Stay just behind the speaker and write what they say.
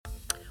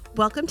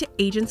Welcome to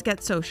Agents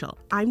Get Social.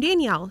 I'm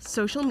Danielle,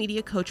 social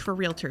media coach for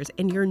realtors,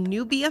 and your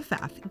new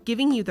BFF,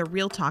 giving you the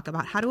real talk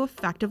about how to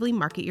effectively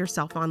market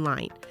yourself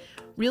online.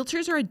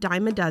 Realtors are a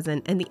dime a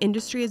dozen, and the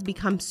industry has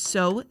become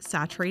so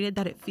saturated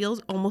that it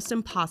feels almost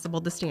impossible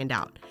to stand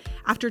out.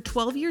 After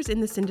 12 years in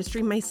this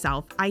industry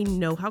myself, I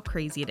know how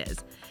crazy it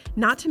is.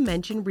 Not to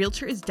mention,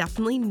 realtor is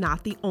definitely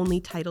not the only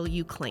title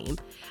you claim,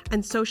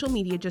 and social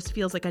media just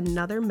feels like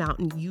another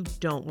mountain you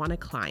don't want to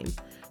climb.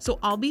 So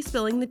I'll be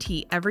spilling the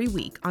tea every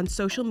week on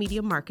social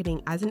media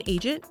marketing as an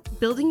agent,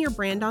 building your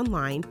brand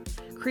online,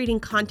 creating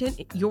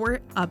content you're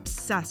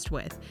obsessed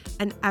with,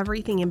 and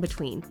everything in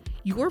between.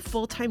 Your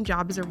full-time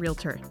job is a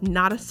realtor,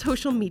 not a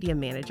social media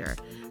manager.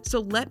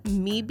 So let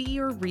me be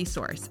your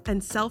resource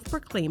and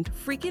self-proclaimed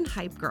freaking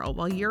hype girl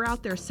while you're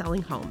out there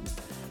selling homes.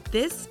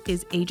 This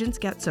is Agents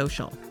Get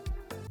Social.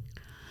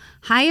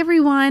 Hi,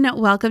 everyone.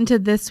 Welcome to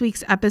this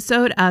week's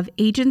episode of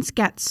Agents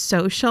Get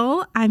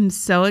Social. I'm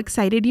so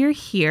excited you're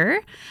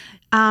here.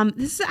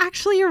 This is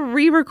actually a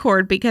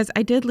re-record because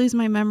I did lose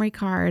my memory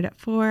card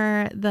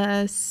for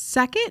the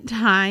second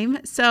time.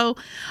 So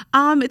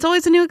it's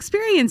always a new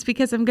experience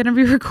because I'm going to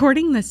be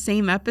recording the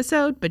same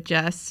episode, but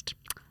just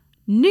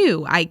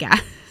new, I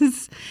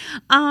guess.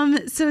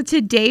 So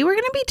today we're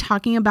going to be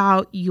talking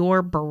about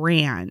your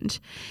brand.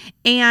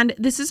 And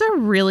this is a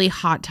really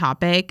hot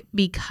topic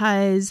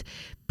because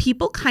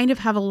people kind of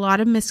have a lot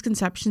of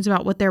misconceptions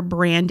about what their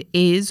brand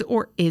is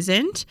or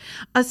isn't,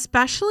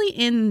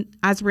 especially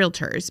as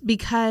realtors,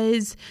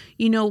 because,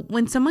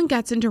 when someone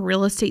gets into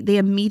real estate, they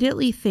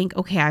immediately think,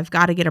 okay, I've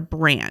got to get a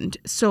brand.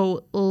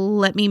 So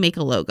let me make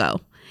a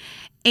logo.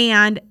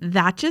 And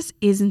that just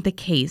isn't the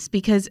case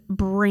because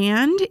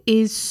brand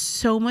is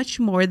so much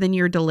more than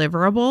your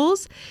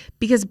deliverables,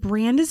 because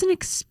brand is an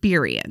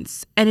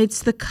experience and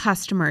it's the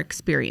customer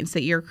experience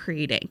that you're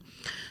creating.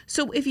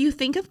 So if you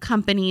think of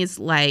companies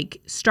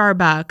like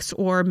Starbucks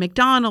or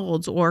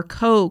McDonald's or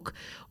Coke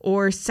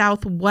or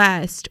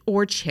Southwest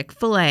or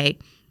Chick-fil-A,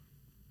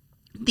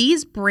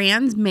 these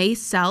brands may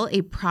sell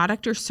a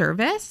product or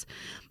service,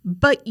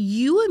 but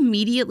you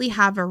immediately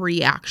have a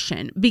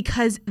reaction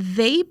because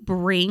they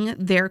bring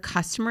their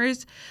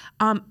customers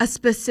a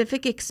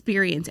specific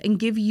experience and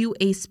give you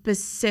a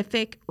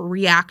specific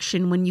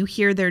reaction when you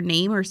hear their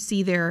name or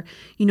see their,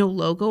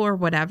 logo or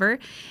whatever.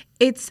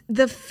 It's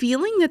the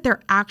feeling that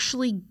they're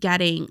actually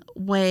getting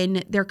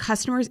when their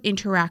customers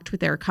interact with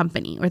their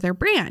company or their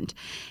brand.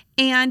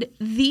 And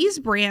these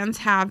brands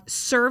have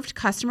served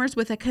customers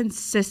with a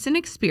consistent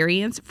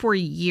experience for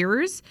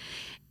years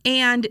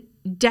and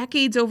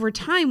decades over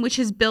time, which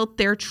has built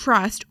their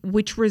trust,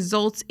 which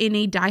results in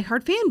a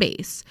diehard fan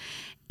base.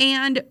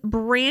 And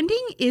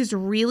branding is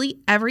really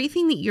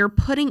everything that you're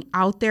putting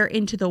out there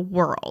into the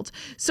world.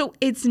 So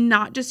it's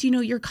not just,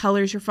 your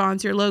colors, your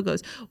fonts, your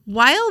logos.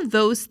 While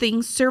those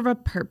things serve a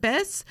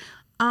purpose,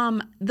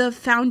 the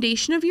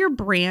foundation of your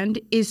brand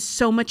is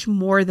so much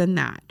more than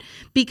that,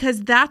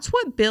 because that's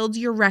what builds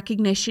your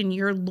recognition,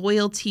 your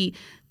loyalty,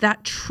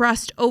 that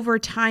trust over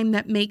time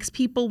that makes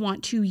people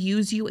want to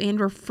use you and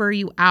refer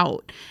you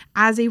out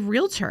as a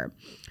realtor.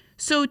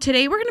 So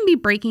today we're going to be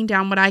breaking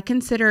down what I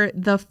consider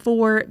the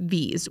 4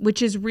 V's,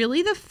 which is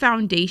really the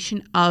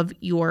foundation of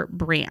your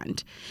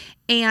brand.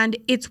 And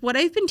it's what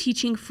I've been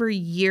teaching for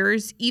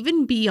years,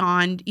 even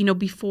beyond,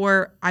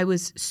 before I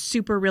was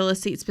super real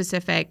estate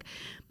specific.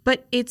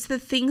 But it's the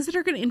things that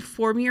are going to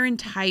inform your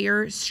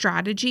entire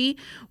strategy,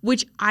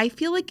 which I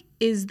feel like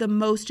is the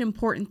most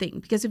important thing.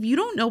 Because if you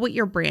don't know what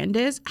your brand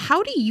is,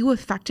 how do you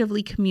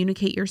effectively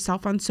communicate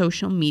yourself on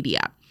social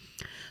media?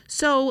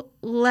 So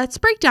let's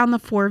break down the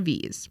 4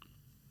 V's.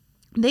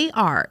 They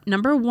are,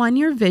 number 1,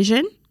 your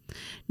vision.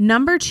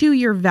 Number 2,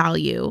 your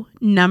value.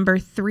 Number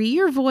 3,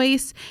 your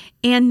voice.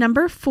 And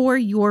number 4,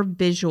 your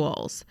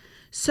visuals.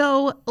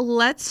 So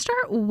let's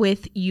start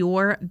with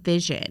your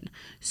vision.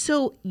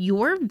 So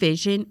your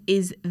vision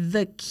is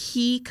the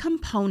key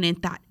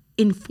component that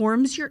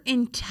informs your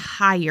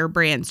entire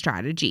brand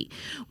strategy.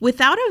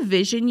 Without a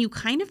vision, you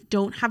kind of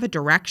don't have a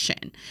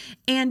direction.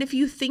 And if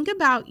you think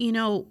about,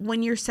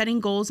 when you're setting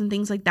goals and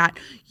things like that,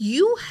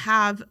 you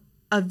have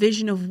a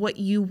vision of what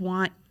you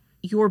want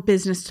your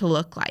business to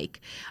look like.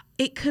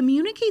 It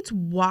communicates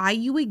why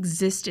you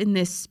exist in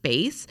this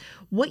space,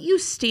 what you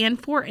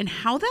stand for, and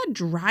how that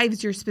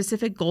drives your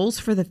specific goals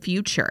for the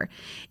future.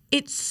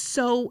 It's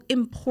so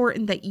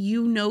important that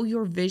you know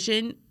your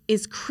vision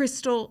is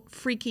crystal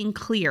freaking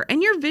clear.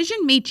 And your vision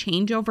may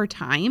change over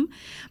time,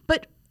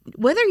 but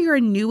whether you're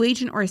a new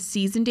agent or a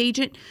seasoned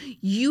agent,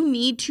 you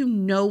need to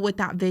know what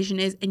that vision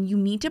is, and you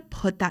need to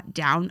put that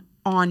down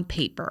on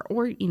paper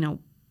or,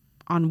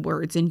 on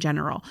words in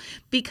general,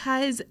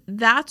 because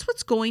that's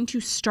what's going to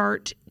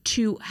start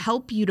to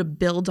help you to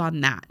build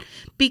on that.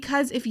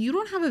 Because if you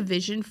don't have a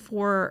vision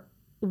for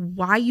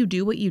why you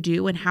do what you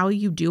do and how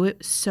you do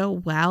it so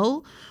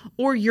well,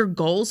 or your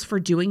goals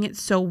for doing it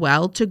so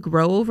well to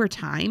grow over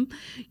time,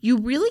 you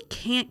really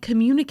can't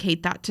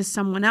communicate that to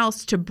someone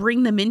else to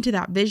bring them into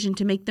that vision,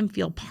 to make them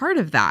feel part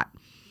of that.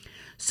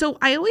 So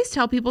I always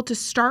tell people to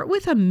start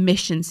with a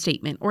mission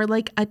statement or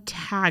like a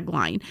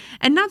tagline,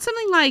 and not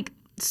something like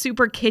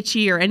super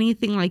kitschy or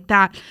anything like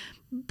that,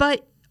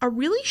 but a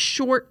really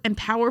short and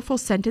powerful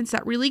sentence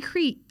that really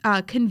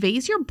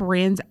conveys your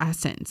brand's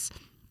essence.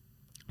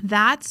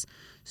 That's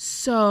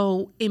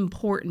so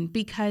important,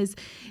 because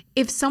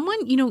if someone,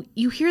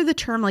 you hear the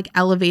term like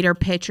elevator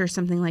pitch or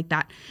something like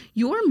that,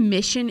 your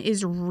mission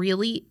is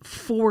really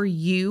for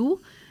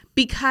you,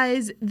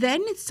 because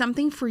then it's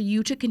something for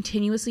you to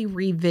continuously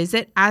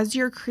revisit as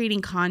you're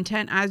creating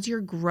content, as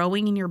you're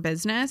growing in your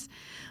business.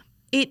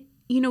 It,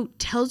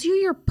 tells you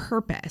your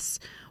purpose.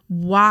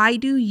 Why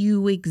do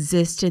you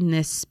exist in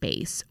this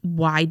space?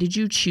 Why did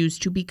you choose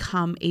to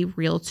become a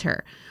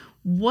realtor?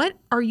 What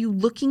are you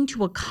looking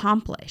to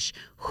accomplish?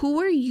 Who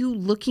are you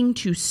looking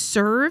to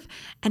serve?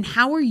 And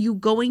how are you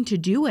going to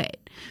do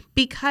it?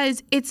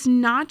 Because it's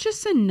not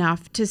just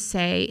enough to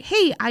say,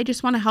 hey, I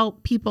just want to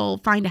help people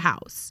find a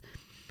house.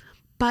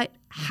 But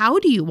how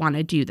do you want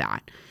to do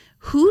that?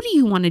 Who do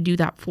you want to do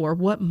that for?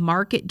 What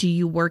market do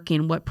you work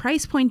in? What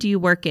price point do you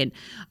work in?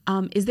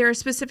 Is there a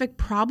specific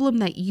problem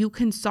that you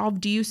can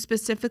solve? Do you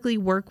specifically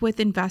work with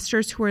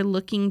investors who are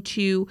looking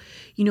to,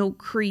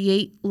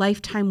 create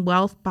lifetime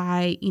wealth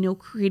by,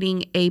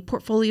 creating a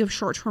portfolio of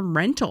short-term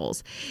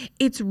rentals?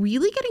 It's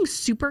really getting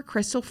super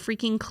crystal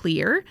freaking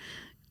clear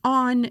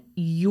on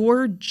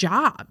your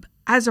job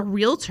as a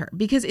realtor,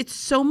 because it's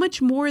so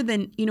much more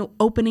than,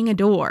 opening a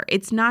door.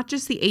 It's not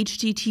just the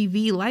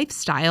HGTV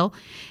lifestyle.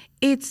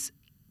 It's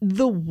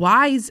the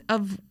whys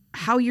of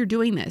how you're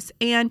doing this.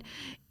 And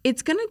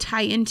it's going to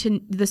tie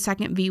into the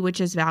second V, which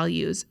is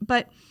values.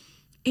 But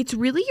it's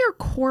really your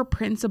core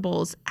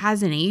principles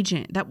as an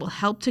agent that will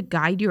help to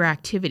guide your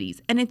activities.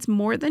 And it's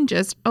more than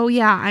just, oh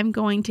yeah, I'm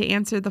going to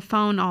answer the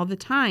phone all the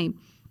time.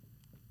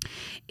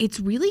 It's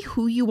really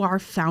who you are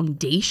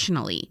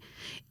foundationally.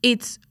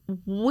 It's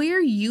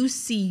where you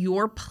see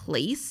your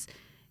place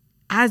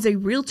as a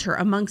realtor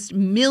amongst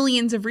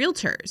millions of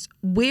realtors.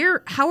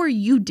 How are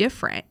you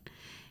different?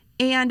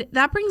 And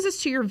that brings us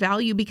to your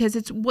value, because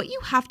it's what you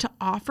have to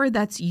offer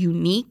that's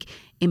unique,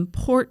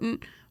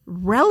 important,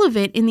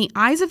 relevant in the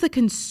eyes of the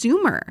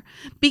consumer,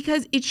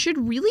 because it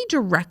should really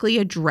directly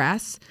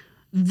address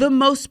the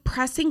most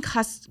pressing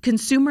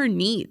consumer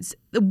needs.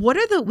 What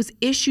are those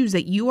issues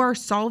that you are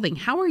solving?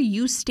 How are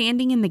you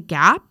standing in the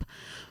gap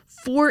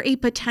for a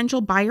potential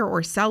buyer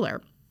or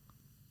seller?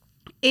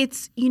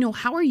 It's,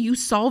 how are you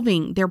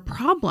solving their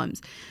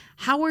problems?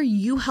 How are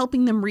you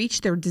helping them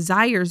reach their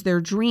desires, their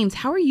dreams?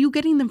 How are you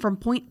getting them from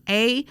point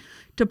A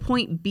to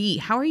point B?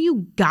 How are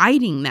you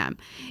guiding them?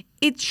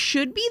 It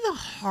should be the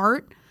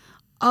heart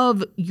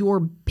of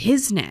your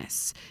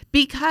business,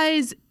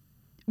 because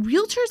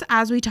realtors,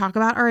 as we talk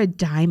about, are a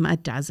dime a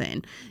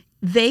dozen.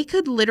 They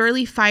could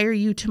literally fire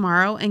you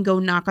tomorrow and go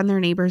knock on their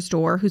neighbor's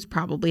door, who's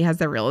probably has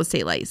their real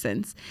estate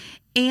license.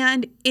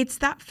 And it's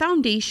that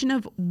foundation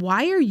of,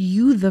 why are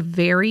you the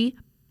very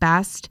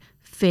best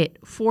fit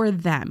for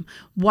them?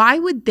 Why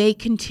would they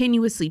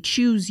continuously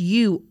choose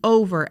you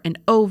over and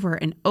over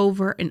and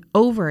over and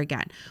over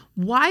again?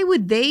 Why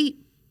would they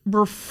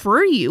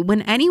refer you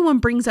when anyone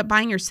brings up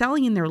buying or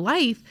selling in their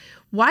life?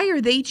 Why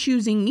are they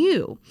choosing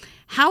you?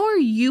 How are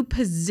you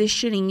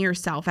positioning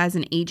yourself as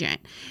an agent?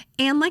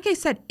 And like I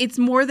said, it's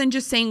more than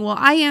just saying, well,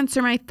 I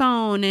answer my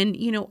phone and,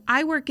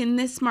 I work in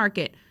this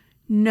market.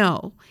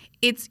 No,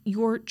 it's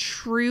your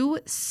true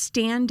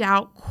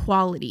standout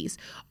qualities.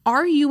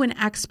 Are you an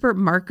expert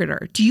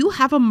marketer? Do you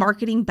have a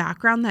marketing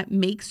background that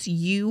makes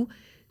you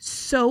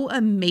so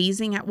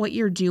amazing at what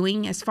you're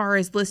doing as far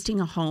as listing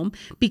a home,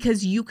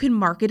 because you can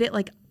market it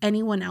like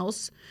anyone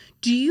else?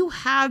 Do you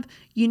have,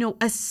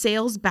 a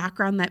sales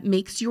background that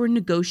makes your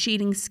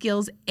negotiating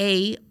skills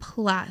A+?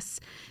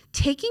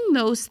 Taking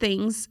those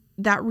things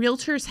that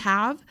realtors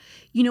have,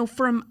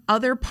 from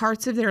other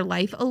parts of their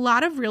life. A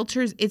lot of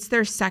realtors, it's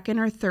their second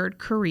or third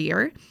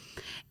career.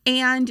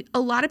 And a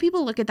lot of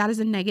people look at that as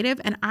a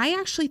negative. And I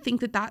actually think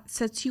that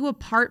sets you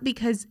apart,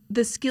 because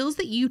the skills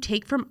that you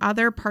take from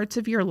other parts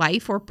of your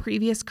life or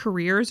previous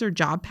careers or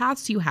job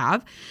paths you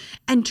have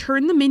and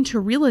turn them into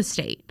real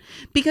estate,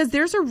 because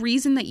there's a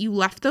reason that you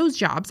left those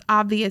jobs,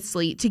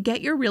 obviously, to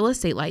get your real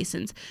estate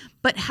license.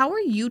 But how are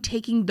you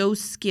taking those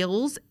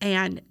skills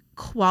and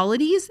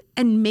qualities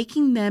and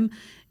making them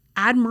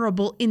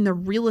admirable in the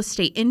real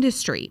estate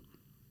industry?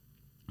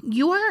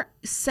 You are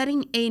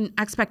setting an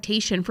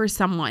expectation for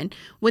someone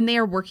when they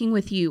are working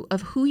with you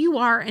of who you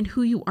are and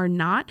who you are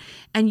not,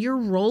 and your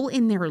role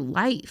in their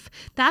life.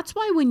 That's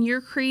why when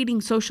you're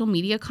creating social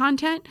media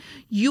content,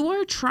 you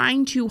are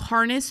trying to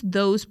harness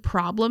those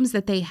problems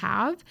that they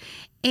have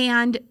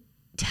and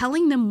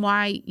telling them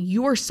why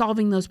you're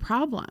solving those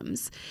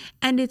problems.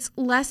 And it's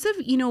less of,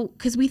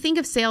 because we think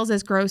of sales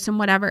as gross and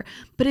whatever,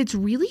 but it's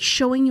really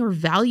showing your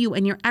value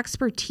and your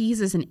expertise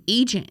as an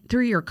agent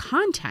through your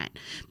content.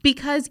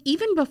 Because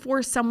even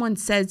before someone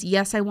says,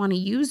 yes, I want to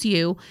use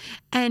you,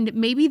 and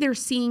maybe they're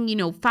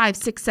seeing, 5,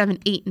 6, 7,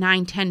 8,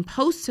 9, 10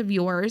 posts of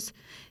yours,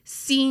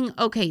 seeing,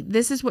 okay,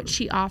 this is what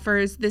she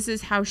offers. This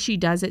is how she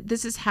does it.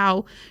 This is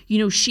how,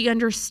 she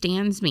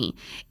understands me.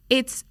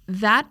 It's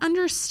that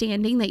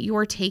understanding that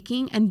you're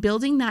taking and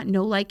building that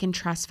know, like, and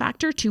trust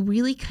factor to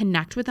really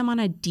connect with them on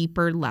a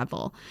deeper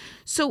level.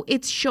 So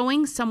it's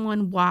showing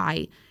someone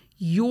why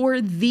you're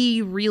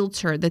the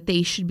realtor that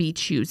they should be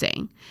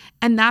choosing.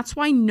 And that's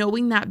why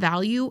knowing that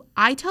value,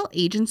 I tell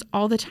agents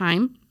all the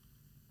time,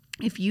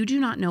 if you do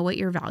not know what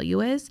your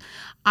value is,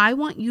 I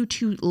want you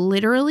to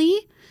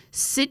literally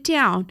sit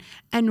down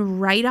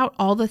and write out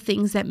all the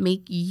things that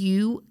make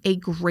you a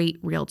great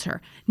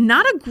realtor.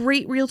 Not a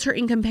great realtor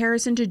in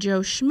comparison to Joe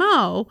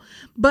Schmo,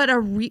 but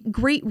a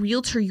great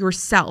realtor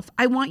yourself.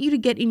 I want you to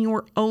get in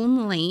your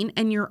own lane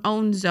and your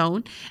own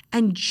zone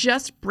and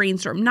just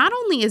brainstorm. Not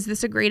only is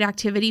this a great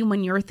activity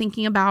when you're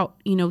thinking about,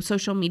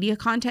 social media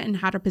content and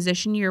how to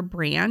position your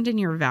brand and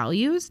your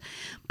values,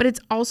 but it's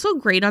also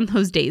great on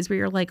those days where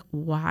you're like,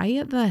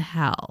 why the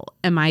hell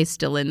am I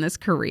still in this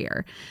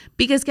career?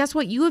 Because guess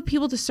what? You have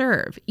people to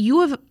serve.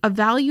 You have a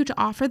value to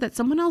offer that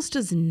someone else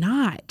does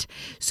not.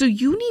 So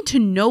you need to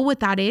know what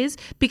that is,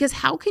 because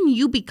how can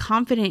you be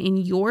confident in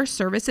your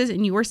services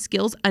and your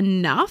skills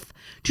enough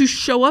to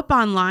show up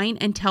online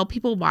and tell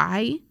people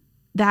why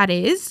that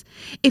is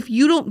if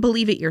you don't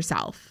believe it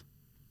yourself?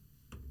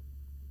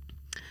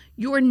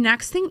 Your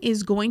next thing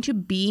is going to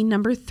be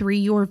number 3,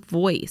 your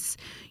voice.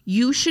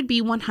 You should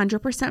be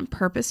 100%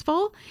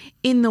 purposeful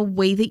in the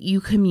way that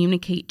you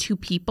communicate to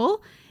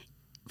people,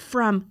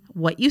 from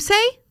what you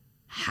say,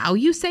 how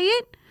you say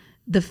it,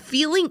 the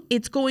feeling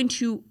it's going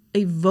to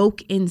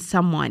evoke in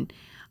someone.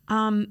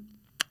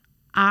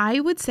 I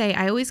would say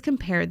I always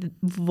compare the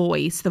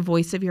voice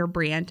of your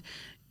brand,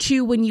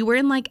 to when you were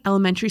in like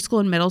elementary school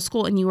and middle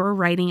school and you were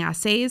writing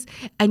essays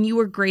and you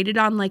were graded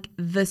on like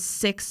the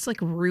 6 like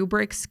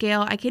rubric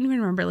scale. I can't even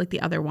remember like the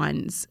other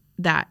ones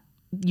that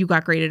you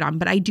got graded on,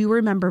 but I do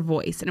remember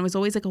voice, and it was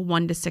always like a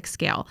 1 to 6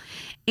 scale.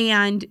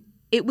 And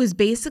it was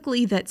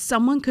basically that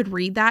someone could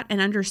read that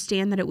and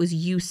understand that it was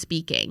you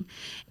speaking.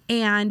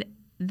 And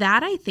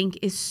that, I think,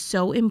 is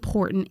so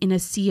important in a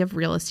sea of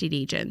real estate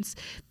agents,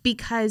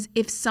 because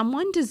if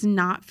someone does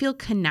not feel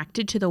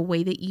connected to the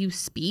way that you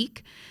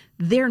speak,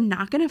 they're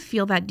not going to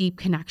feel that deep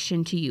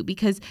connection to you,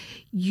 because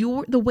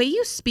the way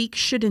you speak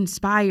should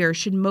inspire,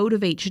 should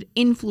motivate, should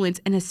influence,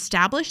 and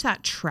establish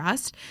that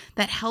trust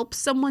that helps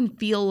someone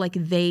feel like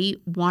they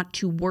want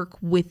to work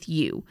with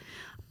you.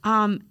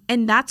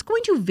 And that's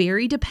going to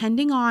vary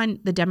depending on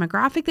the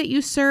demographic that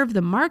you serve,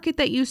 the market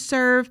that you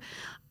serve,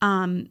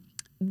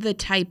 the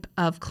type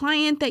of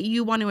client that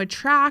you want to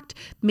attract,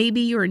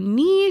 maybe your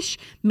niche,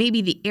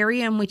 maybe the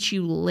area in which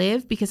you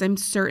live, because I'm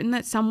certain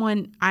that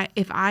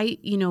if I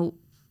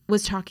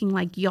was talking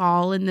like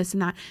y'all and this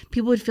and that,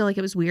 people would feel like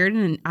it was weird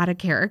and out of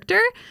character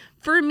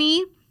for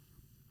me.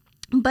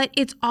 But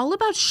it's all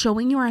about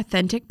showing your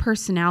authentic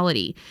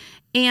personality,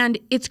 and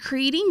it's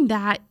creating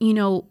that,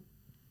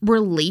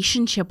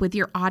 relationship with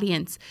your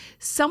audience.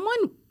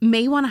 Someone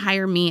may want to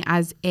hire me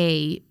as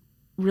a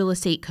real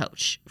estate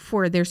coach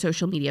for their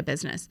social media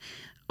business,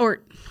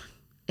 or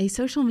a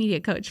social media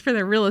coach for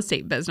their real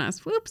estate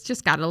business. Whoops,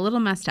 just got a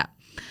little messed up.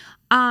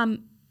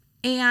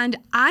 And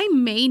I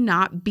may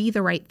not be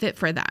the right fit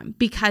for them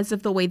because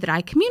of the way that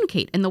I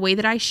communicate and the way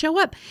that I show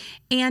up.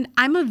 And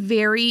I'm a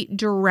very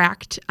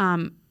direct,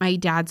 my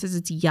dad says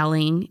it's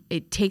yelling.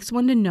 It takes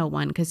one to know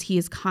one, because he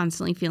is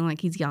constantly feeling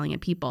like he's yelling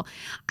at people.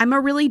 I'm a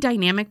really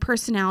dynamic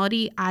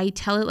personality. I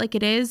tell it like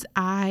it is.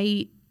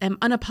 I am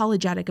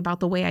unapologetic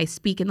about the way I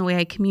speak and the way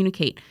I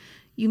communicate.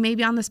 You may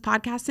be on this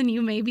podcast and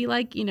you may be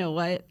like, you know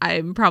what,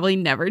 I'm probably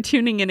never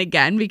tuning in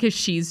again because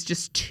she's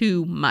just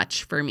too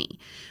much for me.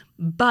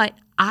 But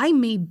I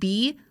may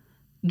be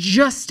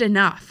just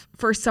enough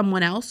for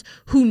someone else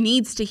who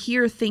needs to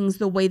hear things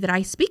the way that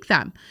I speak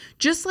them.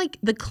 Just like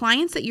the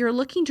clients that you're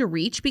looking to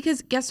reach,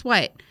 because guess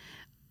what?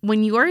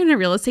 When you are in a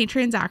real estate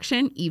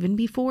transaction, even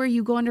before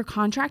you go under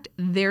contract,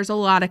 there's a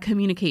lot of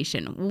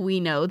communication. We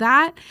know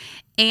that.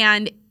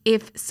 And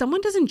if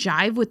someone doesn't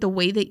jive with the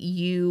way that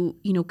you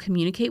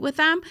communicate with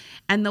them,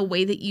 and the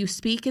way that you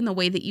speak and the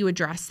way that you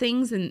address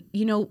things, and,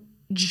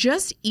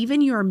 just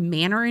even your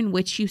manner in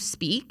which you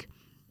speak,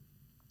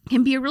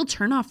 can be a real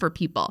turnoff for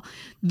people.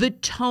 The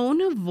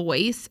tone of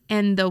voice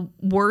and the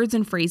words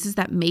and phrases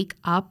that make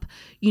up,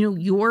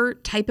 your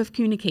type of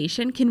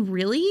communication can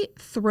really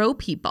throw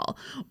people,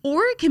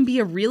 or it can be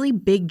a really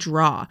big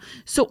draw.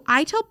 So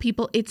I tell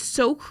people it's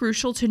so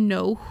crucial to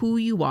know who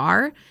you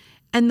are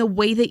and the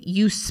way that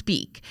you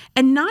speak,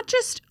 and not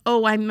just,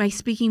 I'm my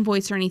speaking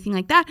voice or anything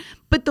like that,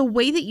 but the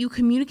way that you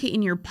communicate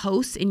in your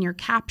posts, in your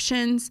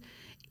captions,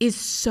 is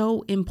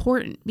so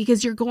important,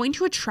 because you're going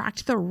to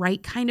attract the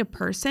right kind of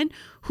person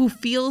who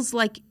feels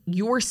like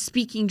you're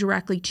speaking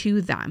directly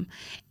to them.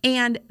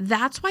 And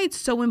that's why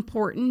it's so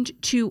important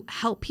to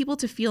help people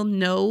to feel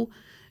known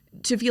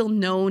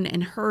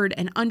and heard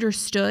and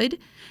understood,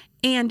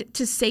 and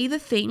to say the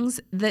things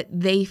that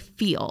they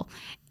feel.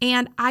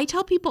 And I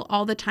tell people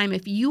all the time,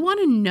 if you want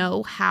to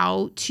know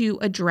how to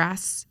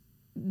address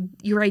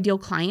your ideal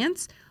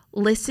clients,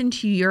 listen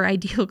to your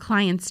ideal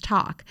clients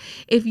talk.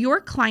 If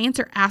your clients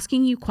are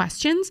asking you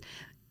questions,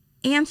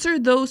 answer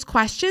those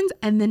questions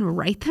and then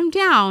write them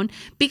down,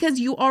 because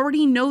you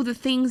already know the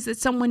things that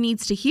someone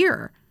needs to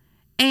hear.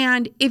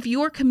 And if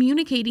you're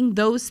communicating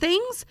those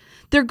things,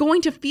 they're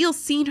going to feel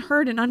seen,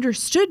 heard, and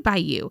understood by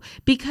you,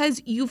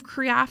 because you've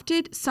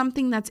crafted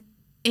something that's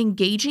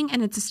engaging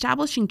and it's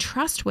establishing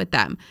trust with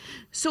them.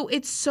 So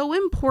it's so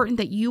important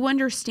that you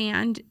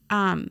understand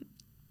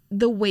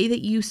the way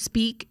that you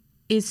speak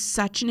is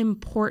such an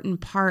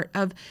important part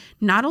of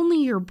not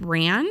only your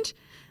brand,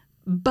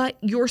 but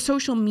your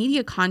social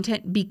media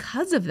content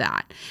because of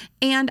that.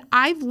 And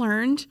I've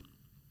learned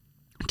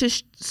to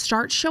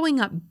start showing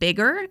up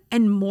bigger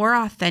and more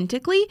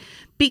authentically,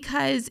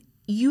 because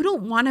you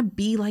don't want to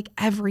be like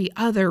every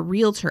other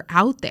realtor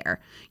out there.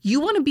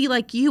 You want to be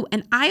like you.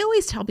 And I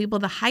always tell people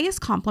the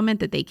highest compliment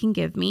that they can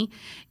give me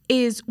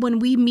is when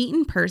we meet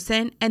in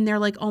person and they're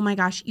like, oh my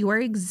gosh, you are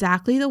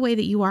exactly the way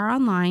that you are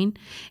online.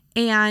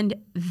 And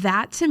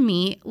that to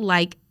me,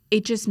 like,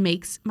 it just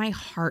makes my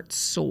heart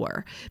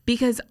soar,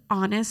 because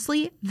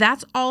honestly,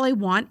 that's all I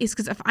want. Is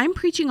because if I'm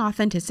preaching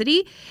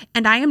authenticity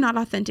and I am not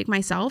authentic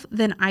myself,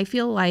 then I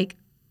feel like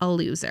a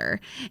loser.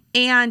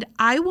 And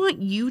I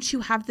want you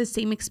to have the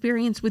same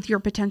experience with your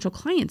potential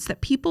clients,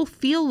 that people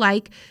feel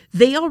like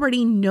they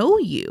already know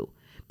you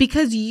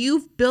because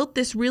you've built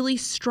this really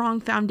strong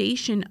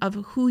foundation of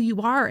who you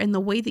are and the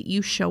way that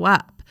you show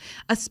up,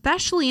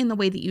 especially in the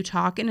way that you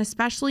talk, and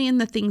especially in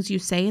the things you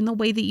say and the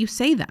way that you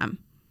say them.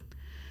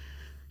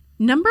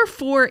 Number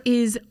 4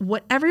 is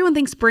what everyone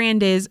thinks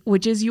brand is,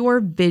 which is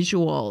your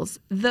visuals.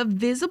 The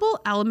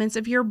visible elements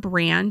of your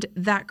brand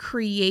that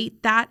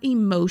create that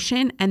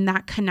emotion and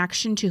that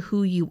connection to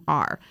who you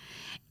are.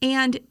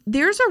 And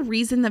there's a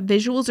reason that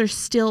visuals are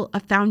still a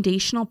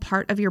foundational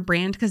part of your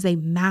brand, because they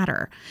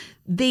matter.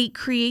 They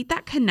create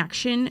that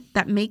connection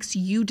that makes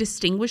you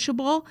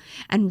distinguishable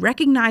and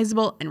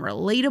recognizable and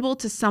relatable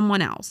to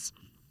someone else.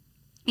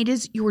 It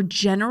is your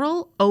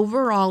general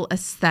overall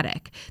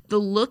aesthetic, the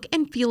look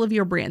and feel of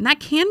your brand. That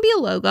can be a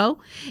logo.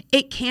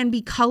 It can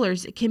be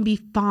colors. It can be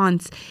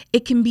fonts.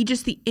 It can be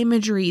just the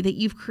imagery that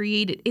you've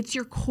created. It's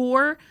your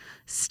core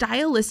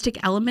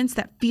stylistic elements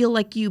that feel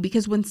like you,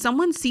 because when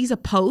someone sees a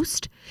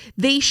post,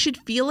 they should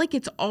feel like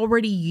it's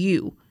already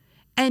you.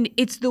 And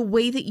it's the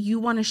way that you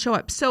want to show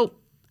up. So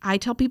I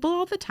tell people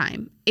all the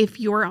time, if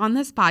you're on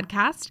this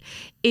podcast,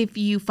 if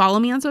you follow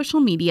me on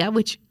social media,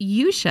 which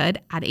you should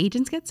at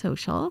Agents Get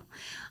Social,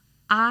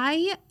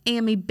 I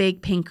am a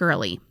big pink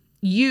girly,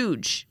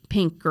 huge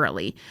pink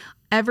girly.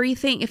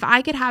 Everything, if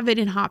I could have it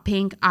in hot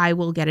pink, I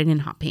will get it in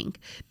hot pink,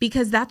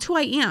 because that's who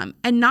I am.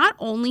 And not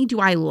only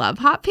do I love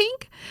hot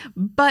pink,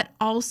 but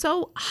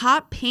also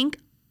hot pink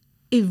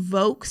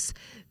evokes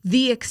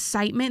the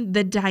excitement,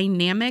 the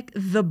dynamic,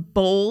 the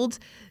bold,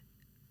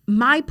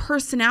 my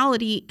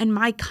personality and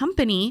my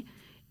company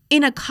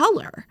in a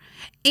color.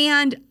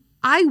 And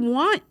I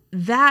want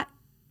that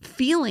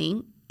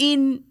feeling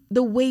in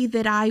the way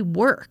that I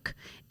work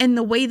and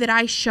the way that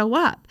I show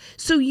up.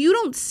 So you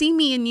don't see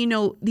me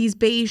in, these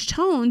beige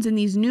tones and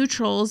these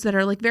neutrals that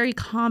are like very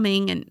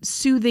calming and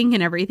soothing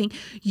and everything.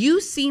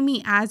 You see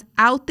me as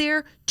out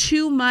there,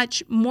 too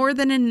much, more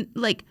than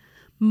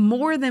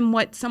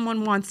what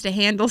someone wants to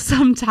handle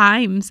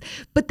sometimes,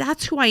 but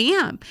that's who I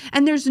am.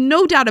 And there's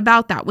no doubt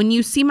about that. When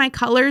you see my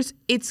colors,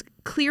 it's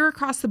clear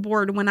across the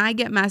board when I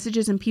get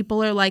messages and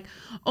people are like,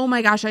 oh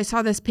my gosh, I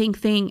saw this pink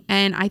thing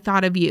and I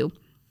thought of you.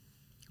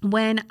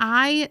 When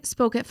I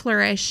spoke at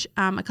Flourish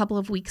a couple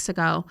of weeks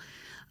ago,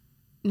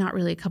 not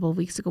really a couple of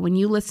weeks ago, when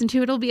you listen to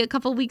it, it'll be a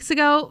couple of weeks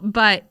ago,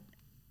 but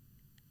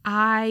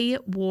I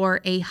wore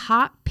a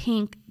hot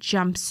pink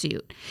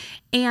jumpsuit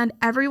and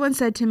everyone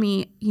said to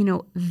me,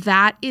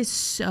 that is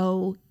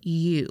so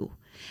you.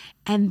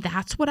 And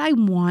that's what I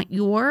want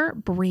your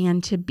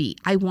brand to be.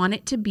 I want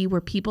it to be where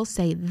people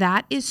say,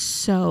 that is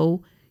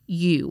so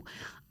you.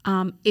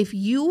 If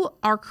you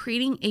are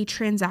creating a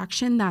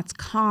transaction that's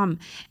calm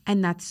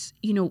and that's,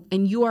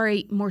 and you are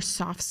a more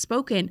soft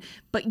spoken,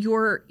 but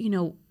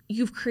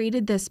you've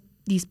created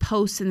these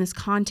posts and this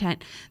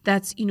content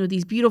that's,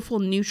 these beautiful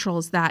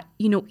neutrals that,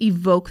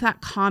 evoke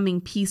that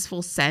calming,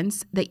 peaceful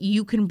sense that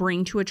you can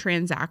bring to a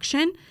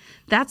transaction,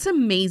 that's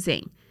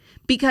amazing.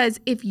 Because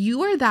if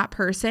you are that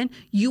person,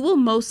 you will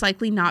most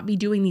likely not be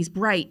doing these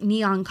bright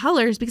neon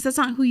colors because that's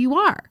not who you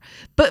are.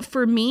 But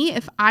for me,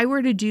 if I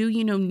were to do,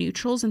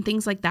 neutrals and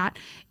things like that,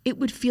 it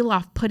would feel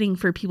off-putting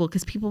for people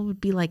because people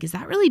would be like, is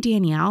that really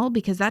Danielle?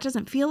 Because that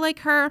doesn't feel like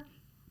her.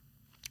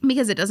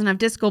 Because it doesn't have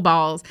disco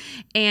balls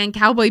and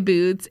cowboy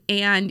boots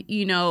and,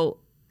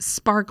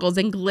 sparkles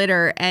and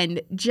glitter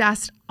and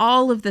just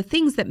all of the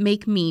things that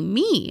make me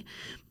me.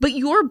 But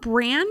your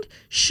brand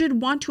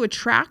should want to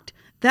attract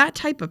that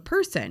type of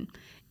person.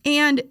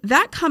 And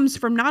that comes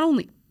from not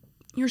only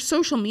your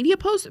social media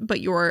posts, but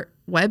your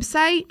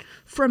website,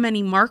 from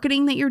any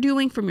marketing that you're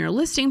doing, from your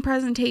listing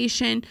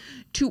presentation,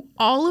 to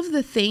all of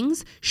the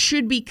things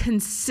should be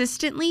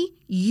consistently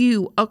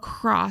you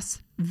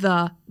across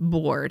the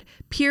board.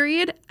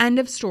 Period. End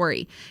of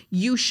story.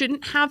 You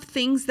shouldn't have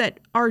things that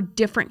are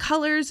different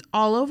colors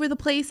all over the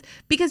place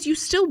because you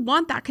still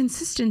want that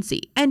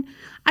consistency. And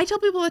I tell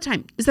people all the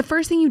time, is the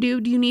first thing you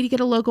do you need to get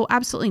a logo?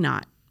 Absolutely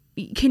not.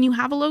 Can you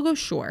have a logo?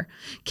 Sure.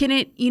 Can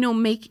it,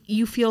 make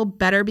you feel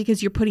better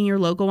because you're putting your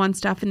logo on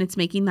stuff and it's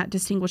making that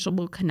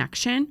distinguishable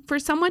connection for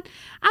someone?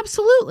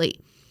 Absolutely.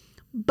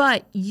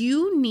 But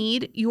you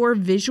need your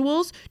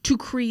visuals to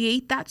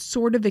create that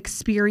sort of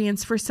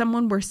experience for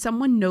someone where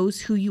someone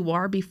knows who you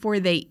are before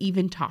they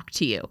even talk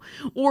to you.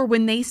 Or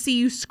when they see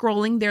you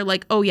scrolling, they're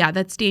like, oh yeah,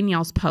 that's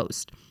Danielle's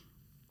post.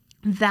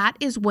 That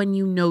is when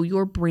you know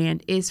your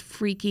brand is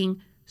freaking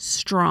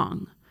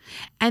strong.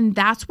 And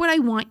that's what I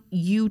want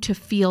you to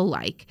feel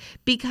like,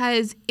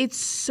 because it's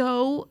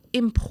so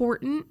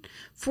important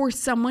for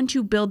someone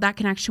to build that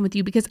connection with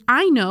you, because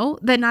I know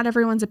that not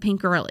everyone's a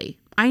pink girly.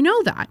 I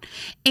know that.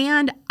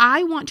 And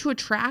I want to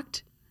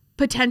attract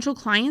potential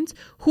clients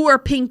who are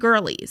pink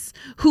girlies,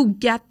 who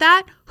get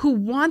that, who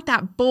want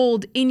that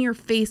bold, in your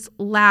face,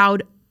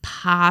 loud,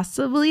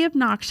 possibly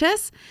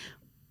obnoxious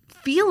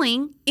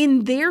feeling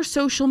in their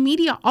social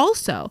media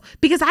also,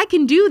 because I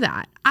can do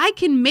that. I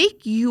can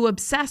make you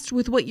obsessed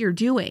with what you're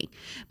doing,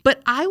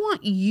 but I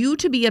want you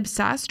to be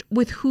obsessed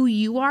with who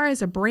you are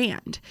as a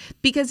brand,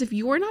 because if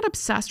you're not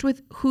obsessed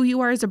with who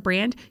you are as a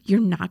brand, you're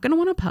not going to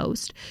want to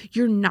post.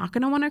 You're not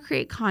going to want to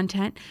create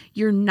content.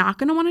 You're not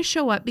going to want to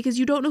show up because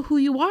you don't know who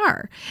you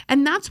are.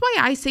 And that's why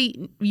I say,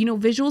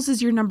 visuals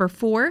is your number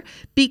 4,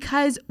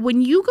 because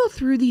when you go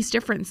through these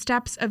different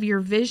steps of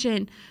your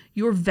vision,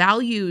 your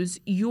values,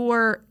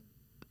 your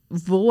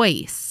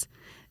voice,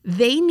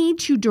 they need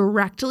to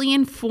directly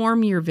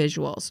inform your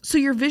visuals. So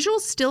your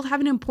visuals still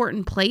have an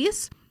important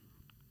place,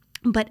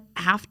 but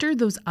after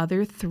those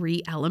other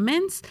 3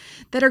 elements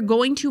that are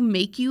going to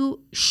make you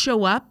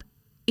show up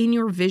in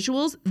your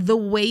visuals the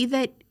way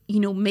that,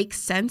 makes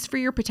sense for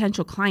your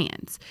potential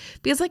clients.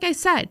 Because like I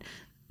said,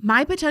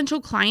 my potential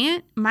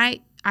client,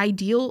 my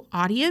ideal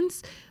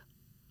audience,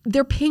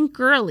 they're pink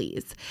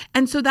girlies.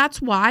 And so that's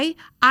why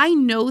I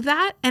know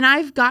that. And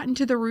I've gotten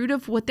to the root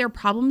of what their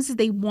problems is.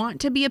 They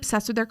want to be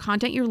obsessed with their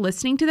content. You're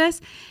listening to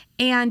this.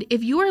 And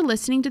if you are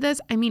listening to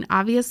this,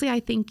 obviously I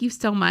thank you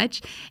so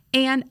much.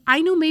 And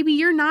I know maybe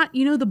you're not,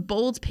 the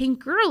bold pink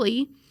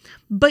girly,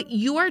 but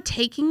you are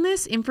taking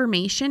this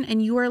information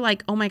and you are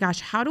like, oh my gosh,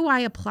 how do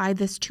I apply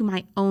this to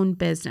my own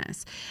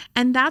business?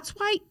 And that's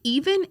why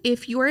even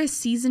if you're a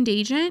seasoned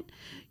agent,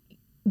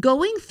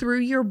 going through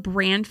your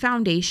brand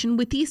foundation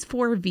with these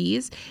 4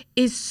 V's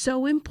is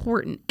so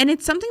important. And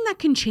it's something that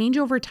can change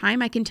over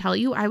time. I can tell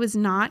you, I was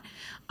not,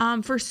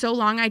 for so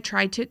long, I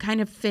tried to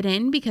kind of fit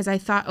in because I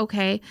thought,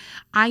 okay,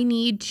 I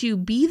need to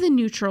be the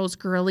neutrals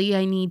girly.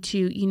 I need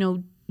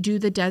to, do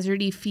the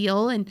deserty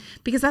feel, and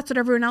because that's what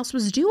everyone else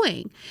was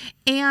doing.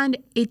 And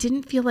it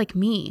didn't feel like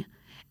me.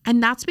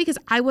 And that's because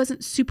I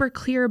wasn't super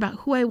clear about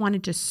who I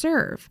wanted to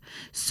serve.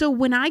 So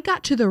when I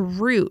got to the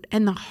root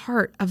and the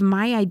heart of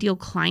my ideal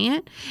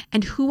client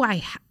and who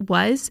I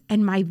was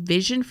and my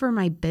vision for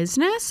my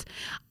business,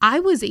 I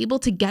was able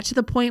to get to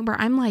the point where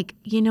I'm like,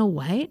 you know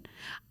what?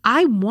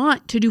 I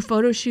want to do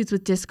photo shoots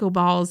with disco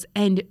balls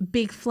and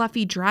big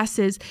fluffy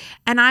dresses,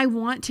 and I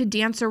want to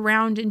dance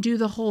around and do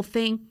the whole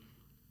thing.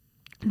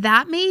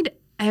 That made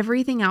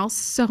everything else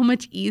so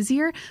much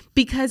easier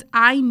because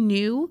I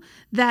knew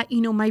that,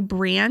 my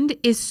brand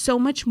is so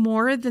much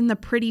more than the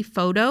pretty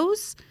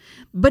photos,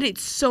 but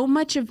it's so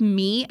much of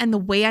me and the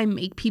way I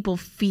make people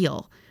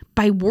feel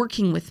by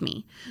working with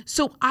me.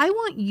 So I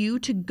want you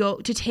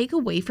to take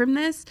away from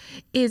this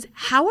is,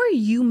 how are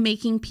you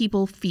making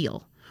people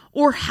feel?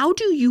 Or how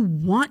do you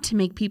want to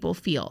make people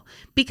feel?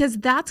 Because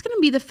that's going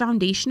to be the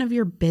foundation of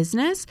your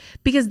business,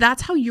 because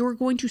that's how you're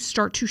going to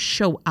start to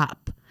show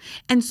up.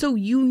 And so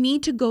you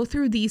need to go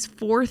through these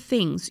 4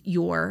 things: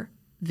 your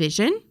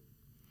vision,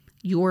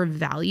 your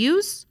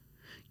values,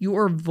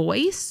 your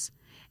voice,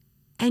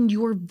 and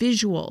your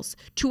visuals,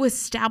 to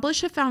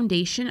establish a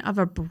foundation of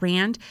a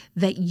brand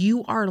that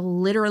you are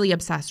literally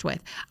obsessed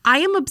with. I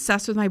am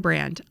obsessed with my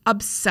brand,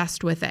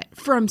 obsessed with it.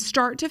 From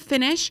start to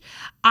finish,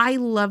 I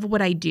love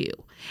what I do.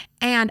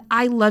 And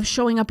I love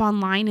showing up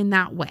online in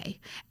that way.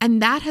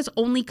 And that has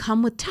only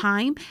come with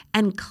time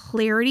and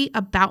clarity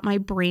about my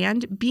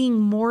brand being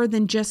more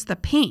than just the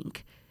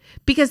pink.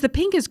 Because the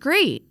pink is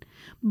great,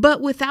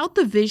 but without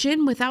the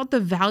vision, without the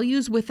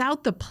values,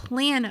 without the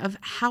plan of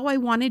how I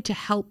wanted to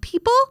help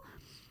people,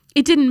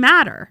 it didn't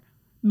matter,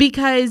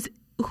 because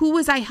who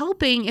was I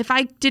helping if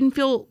I didn't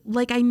feel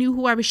like I knew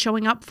who I was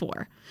showing up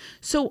for?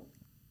 So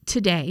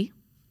today,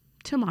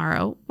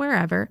 tomorrow,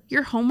 wherever,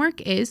 your homework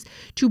is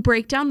to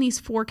break down these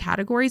 4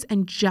 categories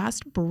and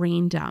just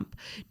brain dump.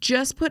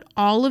 Just put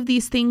all of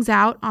these things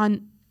out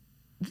on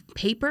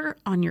paper,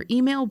 on your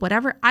email,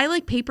 whatever. I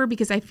like paper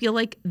because I feel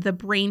like the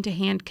brain to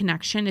hand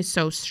connection is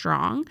so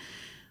strong.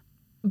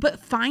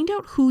 But find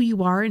out who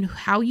you are and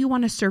how you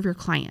want to serve your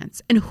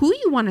clients and who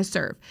you want to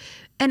serve.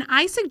 And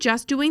I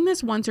suggest doing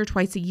this once or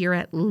twice a year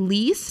at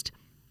least,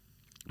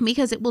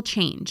 because it will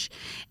change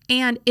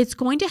and it's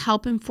going to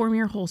help inform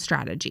your whole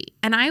strategy.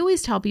 And I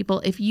always tell people,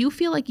 if you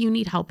feel like you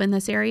need help in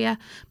this area,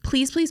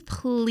 please, please,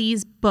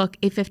 please book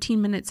a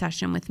 15-minute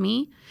session with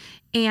me.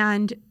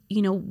 And,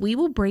 we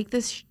will break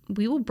this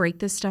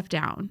stuff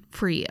down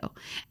for you,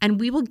 and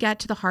we will get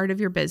to the heart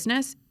of your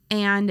business.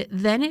 And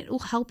then it will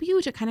help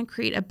you to kind of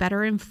create a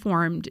better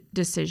informed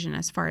decision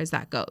as far as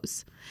that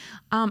goes.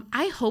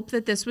 I hope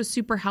that this was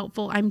super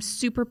helpful. I'm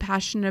super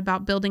passionate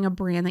about building a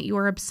brand that you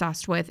are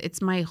obsessed with.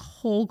 It's my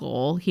whole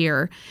goal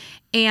here.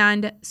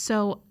 And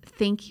so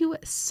thank you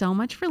so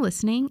much for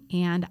listening,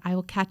 and I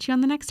will catch you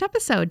on the next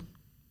episode.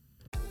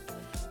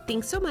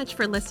 Thanks so much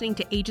for listening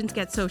to Agents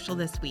Get Social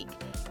this week.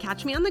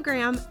 Catch me on the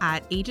gram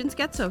at Agents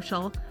Get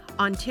Social,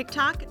 on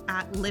TikTok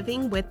at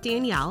Living with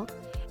Danielle.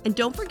 And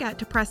don't forget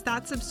to press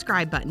that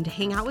subscribe button to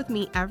hang out with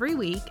me every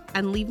week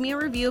and leave me a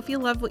review if you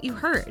love what you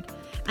heard.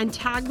 And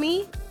tag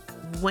me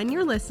when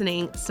you're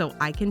listening so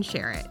I can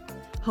share it.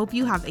 Hope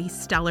you have a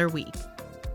stellar week.